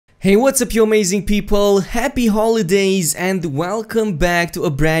Hey, what's up you amazing people? Happy holidays and welcome back to a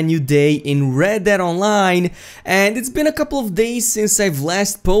brand new day in Red Dead Online. And it's been a couple of days since I've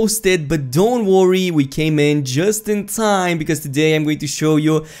last posted, but don't worry, we came in just in time because today I'm going to show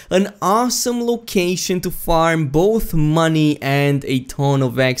you an awesome location to farm both money and a ton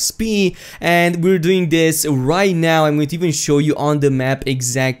of XP. And we're doing this right now. I'm going to even show you on the map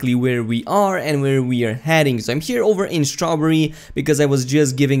exactly where we are and where we are heading. So I'm here over in Strawberry because I was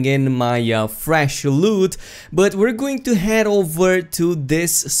just giving in my fresh loot, but we're going to head over to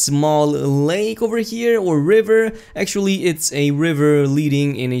this small lake over here, or river. Actually, it's a river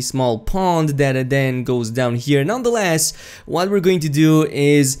leading in a small pond that then goes down here. Nonetheless, what we're going to do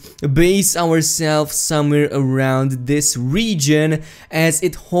is base ourselves somewhere around this region, as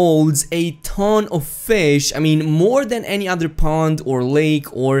it holds a ton of fish. I mean, more than any other pond or lake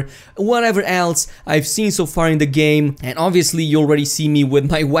or whatever else I've seen so far in the game. And obviously you already see me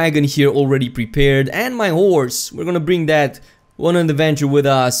with my wagon here already prepared, and my horse. We're gonna bring that on an adventure with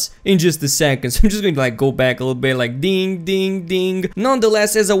us in just a second. So I'm just going to go back a little bit, ding ding ding.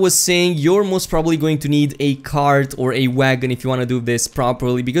 Nonetheless, as I was saying, you're most probably going to need a cart or a wagon if you want to do this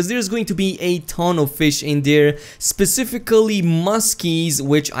properly, because there's going to be a ton of fish in there, specifically muskies,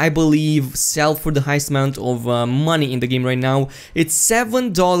 which I believe sell for the highest amount of money in the game right now. It's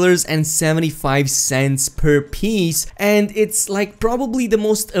 $7.75 per piece, and it's probably the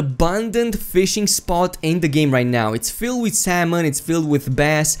most abundant fishing spot in the game right now. It's filled with salmon, it's filled with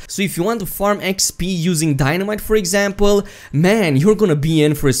bass. So if you want to farm XP using dynamite, for example, man, you're gonna be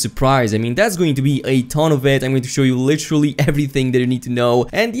in for a surprise. I mean, that's going to be a ton of it. I'm going to show you literally everything that you need to know.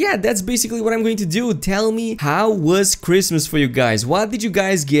 And yeah, that's basically what I'm going to do. Tell me, how was Christmas for you guys? What did you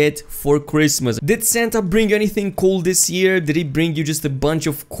guys get for Christmas? Did Santa bring you anything cool this year? Did he bring you just a bunch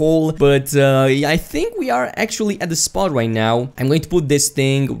of coal? But I think we are actually at the spot right now. I'm going to put this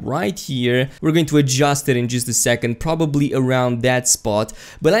thing right here. We're going to adjust it in just a second, probably around that spot.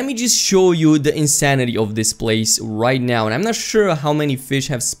 But let me just show you the insanity of this place right now. And I'm not sure how many fish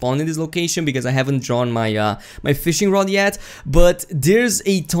have spawned in this location because I haven't drawn my my fishing rod yet, but there's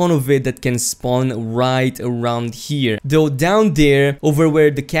a ton of it that can spawn right around here. Though down there, over where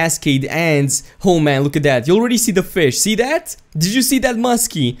the cascade ends, oh man, look at that. You already see the fish. See that? Did you see that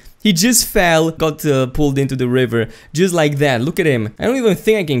muskie? He just fell, got pulled into the river, just like that. Look at him. I don't even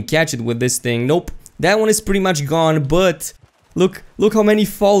think I can catch it with this thing. Nope. That one is pretty much gone, but look how many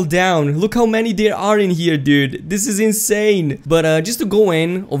fall down. Look how many there are in here, dude. This is insane. But just to go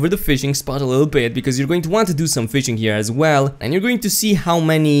in over the fishing spot a little bit, because you're going to want to do some fishing here as well, and you're going to see how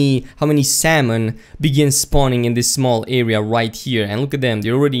many salmon begin spawning in this small area right here. And look at them,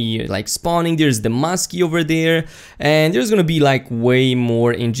 they're already spawning. There's the muskie over there, and there's gonna be way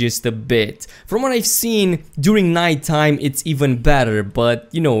more in just a bit. From what I've seen, during nighttime it's even better, but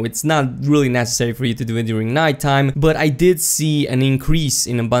you know, it's not really necessary for you to do it during nighttime. But I did see an increase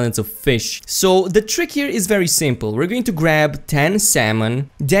in abundance of fish. So the trick here is very simple. We're going to grab 10 salmon,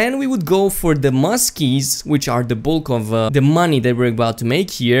 then we would go for the muskies, which are the bulk of the money that we're about to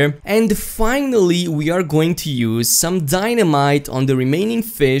make here, and finally we are going to use some dynamite on the remaining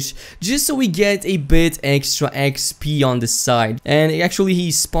fish, just so we get a bit extra XP on the side. And actually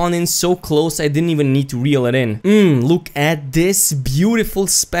he's spawning so close I didn't even need to reel it in. Look at this beautiful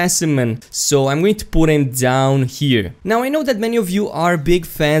specimen. So I'm going to put him down here. Now I know that many of you are big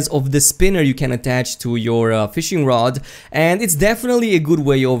fans of the spinner you can attach to your fishing rod, and it's definitely a good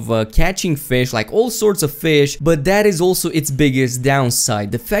way of catching fish, all sorts of fish, but that is also its biggest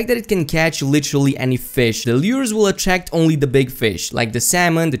downside, the fact that it can catch literally any fish. The lures will attract only the big fish, like the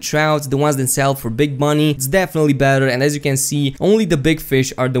salmon, the trouts, the ones that sell for big money. It's definitely better, and as you can see, only the big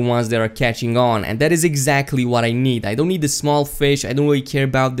fish are the ones that are catching on, and that is exactly what I need. I don't need the small fish, I don't really care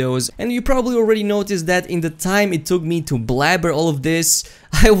about those. And you probably already noticed that in the time it took me to blabber all of this,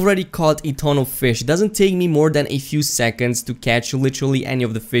 I already caught a ton of fish. It doesn't take me more than a few seconds to catch literally any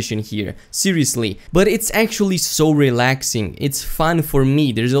of the fish in here. Seriously. But it's actually so relaxing. It's fun for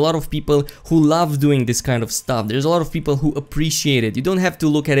me. There's a lot of people who love doing this kind of stuff. There's a lot of people who appreciate it. You don't have to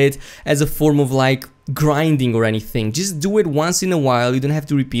look at it as a form of grinding or anything. Just do it once in a while. You don't have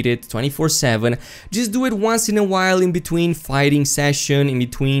to repeat it 24/7. Just do it once in a while in between fighting session, in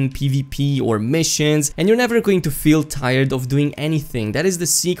between PvP or missions, and you're never going to feel tired of doing anything. That is the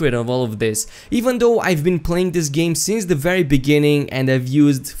secret of all of this. Even though I've been playing this game since the very beginning and I've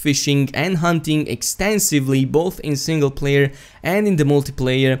used fishing and hunting extensively, both in single player and in the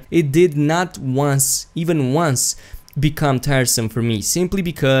multiplayer, it did not once, even once, become tiresome for me, simply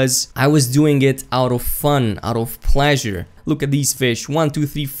because I was doing it out of fun, out of pleasure. Look at these fish, 1 2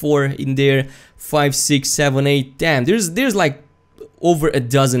 3 4 in there, 5 6 7 8. Damn, there's over a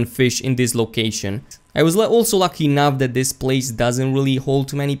dozen fish in this location. I was also lucky enough that this place doesn't really hold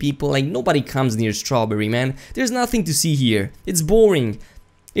too many people. Like, nobody comes near Strawberry, man. There's nothing to see here. It's boring.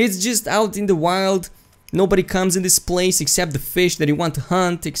 It's just out in the wild. Nobody comes in this place except the fish that you want to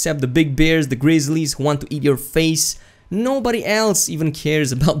hunt, except the big bears, the grizzlies who want to eat your face. Nobody else even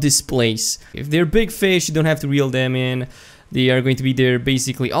cares about this place. If they're big fish, you don't have to reel them in. They are going to be there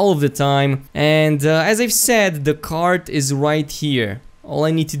basically all of the time. And as I've said, the cart is right here. All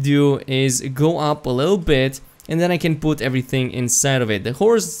I need to do is go up a little bit, and then I can put everything inside of it. The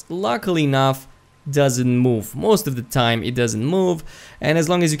horse, luckily enough, doesn't move. Most of the time it doesn't move, and as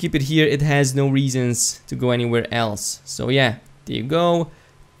long as you keep it here, it has no reasons to go anywhere else. So yeah, there you go,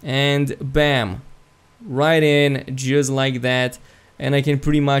 and bam, right in, just like that, and I can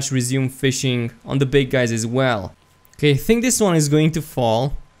pretty much resume fishing on the big guys as well. Okay, I think this one is going to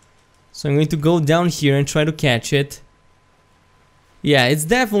fall, so I'm going to go down here and try to catch it. Yeah, it's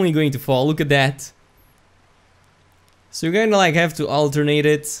definitely going to fall, look at that. So you're gonna like have to alternate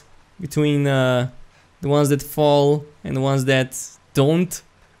it between the ones that fall and the ones that don't.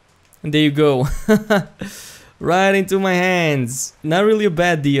 And there you go. Right into my hands. Not really a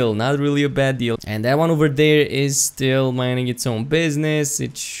bad deal, not really a bad deal. And that one over there is still minding its own business.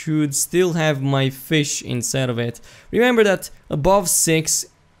 It should still have my fish inside of it. Remember that above 6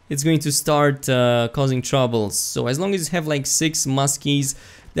 it's going to start causing troubles. So as long as you have like 6 muskies,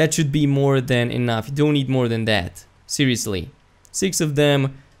 that should be more than enough. You don't need more than that. Seriously. 6 of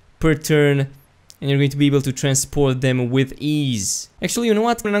them per turn, and you're going to be able to transport them with ease. Actually, you know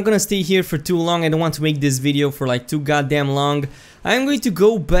what? I'm not gonna stay here for too long. I don't want to make this video for like too goddamn long. I'm going to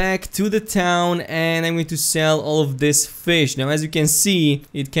go back to the town and I'm going to sell all of this fish. Now, as you can see,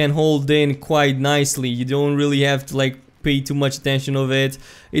 it can hold in quite nicely. You don't really have to like pay too much attention of it.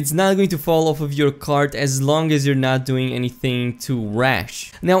 It's not going to fall off of your cart as long as you're not doing anything too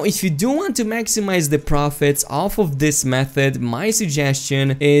rash. Now, if you do want to maximize the profits off of this method, my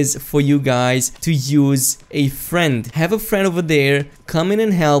suggestion is for you guys to use a friend. Have a friend over there come in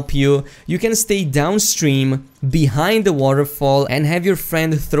and help you. You can stay downstream behind the waterfall and have your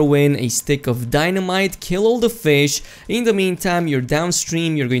friend throw in a stick of dynamite, kill all the fish. In the meantime, you're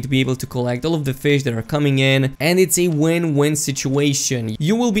downstream, you're going to be able to collect all of the fish that are coming in, and it's a win-win situation.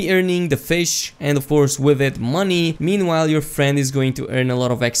 You will be earning the fish and of course with it money. Meanwhile, your friend is going to earn a lot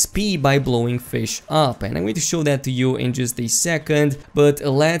of XP by blowing fish up, and I'm going to show that to you in just a second. But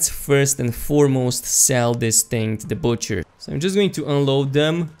let's first and foremost sell this thing to the butcher. So I'm just going to unload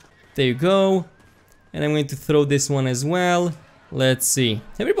them. There you go. And I'm going to throw this one as well. Let's see.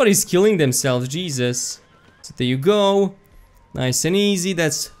 Everybody's killing themselves, Jesus. So there you go. Nice and easy.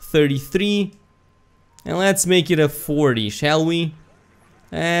 That's 33. And let's make it a 40, shall we?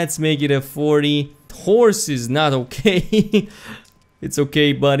 Let's make it a 40. Horse is not okay. It's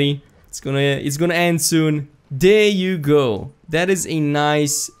okay, buddy. It's gonna end soon. There you go. That is a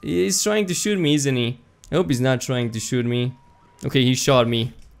nice... He's trying to shoot me, isn't he? I hope he's not trying to shoot me. Okay, he shot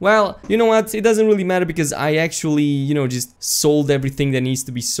me. Well, you know what, it doesn't really matter because I actually, you know, just sold everything that needs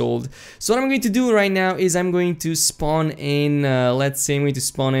to be sold. So what I'm going to do right now is I'm going to spawn in, let's say I'm going to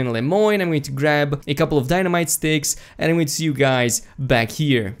spawn in Lemoyne. I'm going to grab a couple of dynamite sticks and I'm going to see you guys back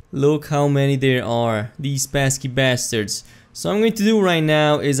here. Look how many there are, these pesky bastards. So what I'm going to do right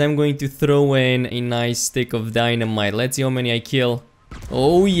now is I'm going to throw in a nice stick of dynamite. Let's see how many I kill.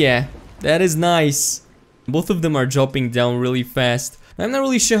 Oh yeah, that is nice. Both of them are dropping down really fast. I'm not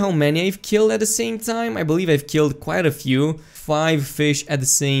really sure how many I've killed at the same time. I believe I've killed quite a few. 5 fish at the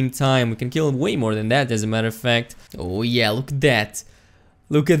same time. We can kill way more than that, as a matter of fact. Oh yeah, look at that.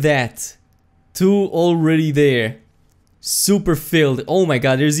 Look at that. 2 already there. Super filled. Oh my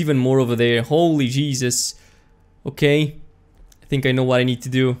god, there's even more over there. Holy Jesus. Okay. I think I know what I need to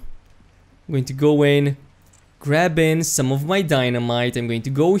do. I'm going to go in, grab in some of my dynamite. I'm going to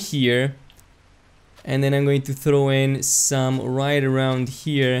go here. And then I'm going to throw in some right around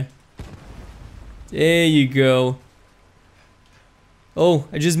here. There you go. Oh,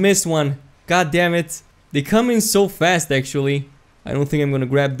 I just missed one. God damn it. They come in so fast, actually. I don't think I'm gonna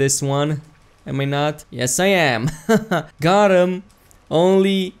grab this one. Am I not? Yes, I am. Got him.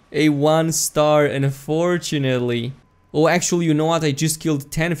 Only a 1 star, unfortunately. Oh, actually, you know what? I just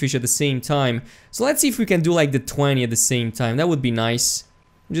killed 10 fish at the same time. So let's see if we can do like the 20 at the same time. That would be nice.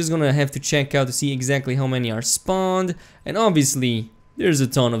 I'm just gonna have to check out to see exactly how many are spawned, and obviously there's a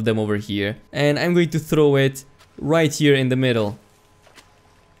ton of them over here, and I'm going to throw it right here in the middle.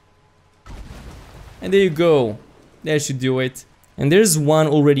 And there you go. That should do it. And there's one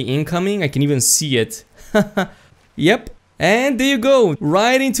already incoming. I can even see it. Yep. And there you go.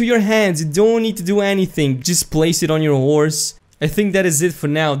 Right into your hands. You don't need to do anything. Just place it on your horse I think that is it for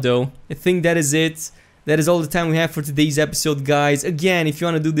now, though. I think that is it. That is all the time we have for today's episode, guys. Again, if you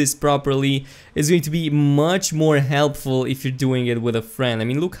want to do this properly, it's going to be much more helpful if you're doing it with a friend. I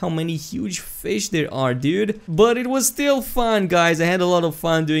mean, look how many huge fish there are, dude. But it was still fun, guys. I had a lot of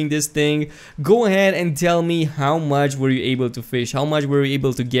fun doing this thing. Go ahead and tell me, how much were you able to fish? How much were you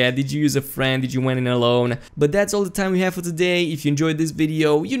able to get? Did you use a friend? Did you went in alone? But that's all the time we have for today. If you enjoyed this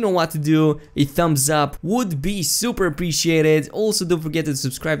video, you know what to do. A thumbs up would be super appreciated. Also, don't forget to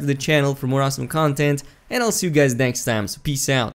subscribe to the channel for more awesome content. And I'll see you guys next time, so peace out.